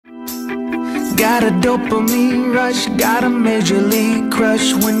Got a dopamine rush, got a major league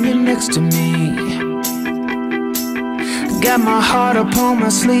crush when you're next to me. Got my heart upon my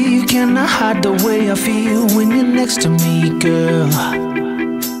sleeve, can I hide the way I feel when you're next to me, girl?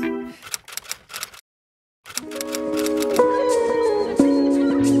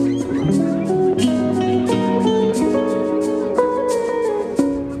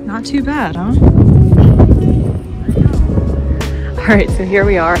 Not too bad, huh? Alright, so here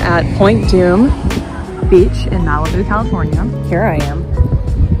we are at Point Dume Beach in Malibu, California. Here I am.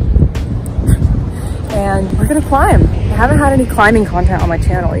 And we're gonna climb. I haven't had any climbing content on my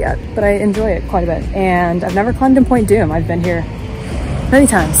channel yet, but I enjoy it quite a bit. And I've never climbed in Point Dume. I've been here many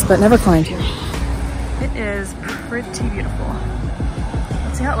times, but never climbed here. It is pretty beautiful.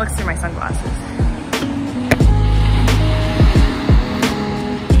 Let's see how it looks through my sunglasses.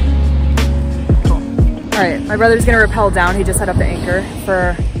 All right, my brother's gonna rappel down. He just set up the anchor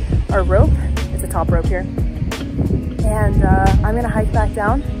for our rope. It's a top rope here. And I'm gonna hike back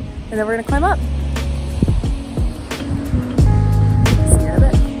down and then we're gonna climb up. See you in a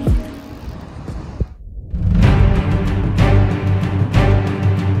bit.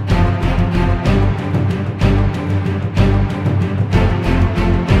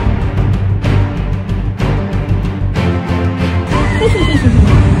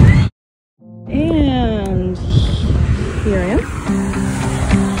 And here I am.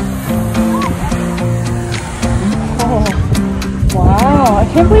 Oh, wow. I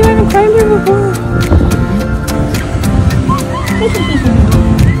can't believe I haven't climbed here before.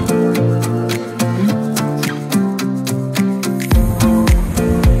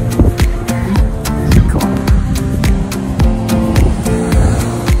 Cool.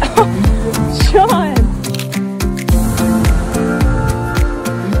 Oh, John.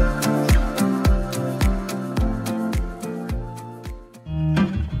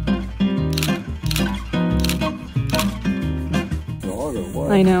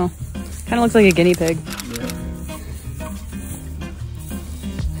 I know. Kind of looks like a guinea pig. Yeah.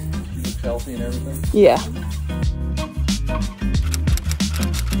 Looks healthy and everything. Yeah.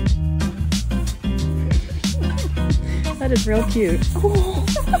 That is real cute. Oh,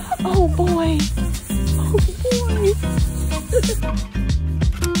 oh boy. Oh boy.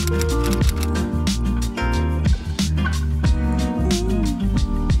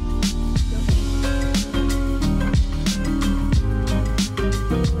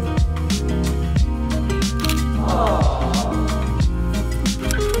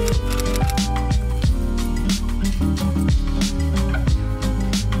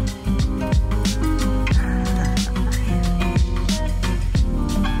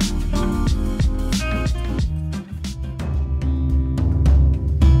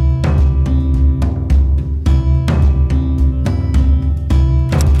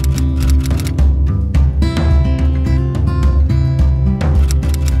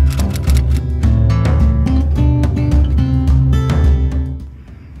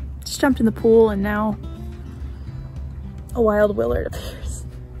 Jumped in the pool and now a wild Willard appears.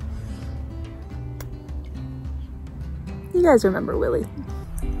 You guys remember Willie?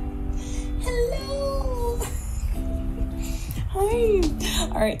 Hello. Hi.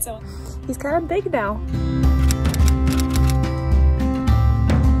 All right, so he's kind of big now.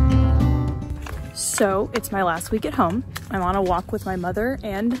 So it's my last week at home. I'm on a walk with my mother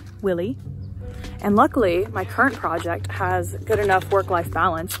and Willie. And luckily, my current project has good enough work-life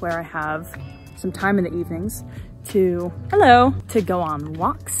balance where I have some time in the evenings to go on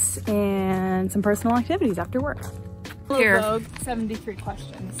walks and some personal activities after work. Here. Vogue, 73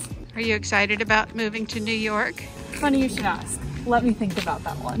 questions. Are you excited about moving to New York? Funny you should ask. Let me think about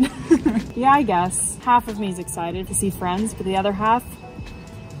that one. Yeah, I guess. Half of me is excited to see friends, but the other half,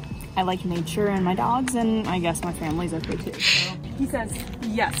 I like nature and my dogs, and I guess my family's okay too. So. He says,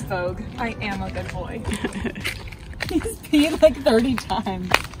 yes, Vogue, I am a good boy. He's peed like 30 times.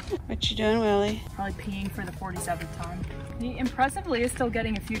 What you doing, Willie? Probably peeing for the 47th time. He impressively is still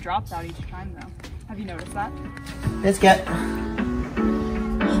getting a few drops out each time though. Have you noticed that? Let's get.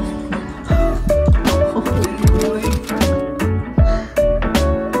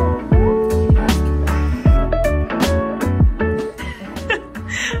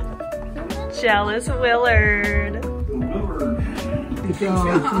 Jealous Willard. Come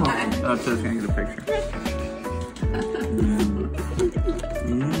on. Oh, it says, can I get a picture?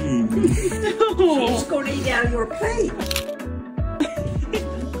 She's going to eat out of your plate.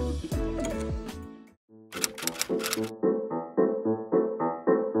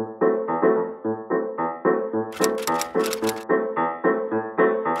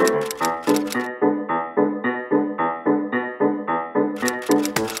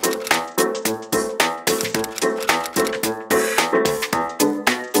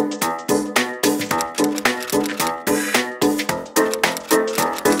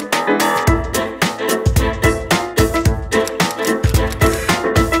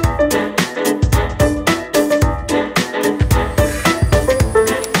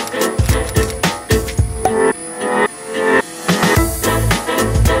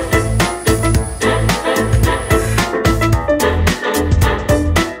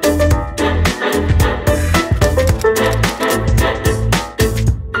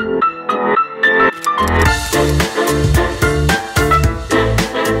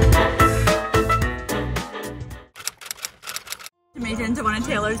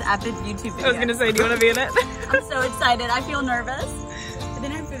 Taylor's epic YouTube video. I was gonna say, do you want to be in it? I'm so excited. I feel nervous. I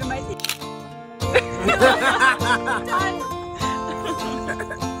didn't have food in my teeth.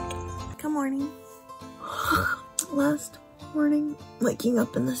 Good morning. Last morning, waking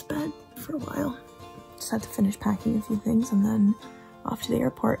up in this bed for a while. Just had to finish packing a few things and then off to the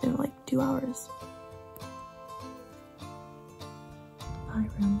airport in like 2 hours. My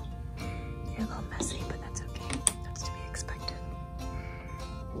room. You're a little messy, but that's okay. That's to be expected.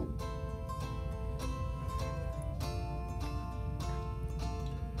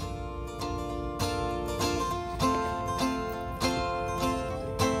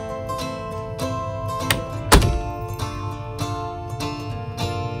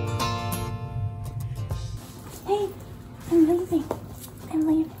 Hey, I'm leaving. I'm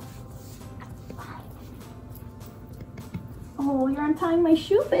leaving. Bye. Oh, you're untying my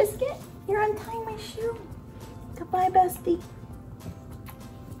shoe, Biscuit. You're untying my shoe. Goodbye, bestie.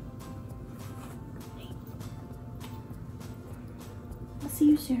 Hey. I'll see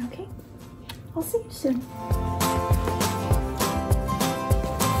you soon, okay? I'll see you soon.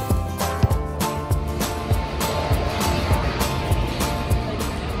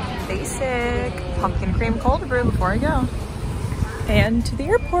 Basic pumpkin cream cold brew before I go. And to the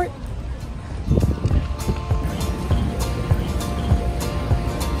airport.